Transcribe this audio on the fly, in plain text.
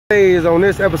On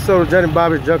this episode of Johnny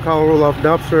Bobby's Junk Haul Roll-Off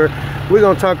Dumpster, we're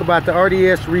going to talk about the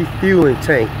RDS refueling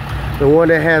tank. The one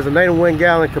that has a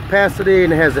 91-gallon capacity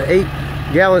and it has an 8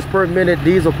 gallons per minute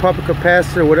diesel pumping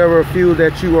capacity, whatever fuel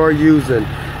that you are using.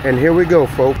 And here we go,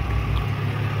 folks.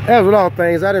 As with all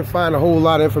things, I didn't find a whole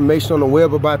lot of information on the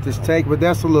web about this tank, but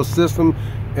that's a little system.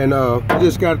 And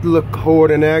just got the little cord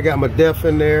in there. I got my def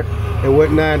in there and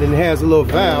whatnot, and it has a little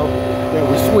valve that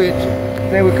we switch.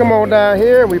 Then we come on down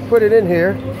here and we put it in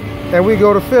here and we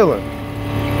go to filling.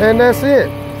 And that's it,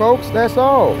 folks. That's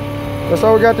all. That's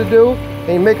all we got to do.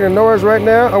 Ain't making a noise right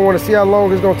now. I want to see how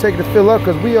long it's going to take to fill up,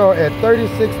 because we are at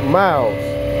 36 miles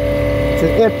to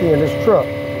empty in this truck.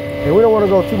 And we don't want to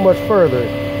go too much further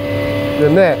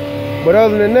than that. But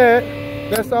other than that,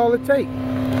 that's all it takes.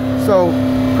 So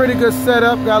pretty good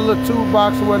setup. Got a little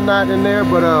toolbox and whatnot in there,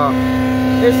 but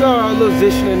it's a little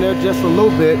zishing in there just a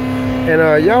little bit.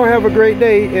 And y'all have a great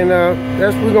day, and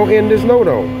that's we're gonna end this note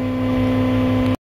on.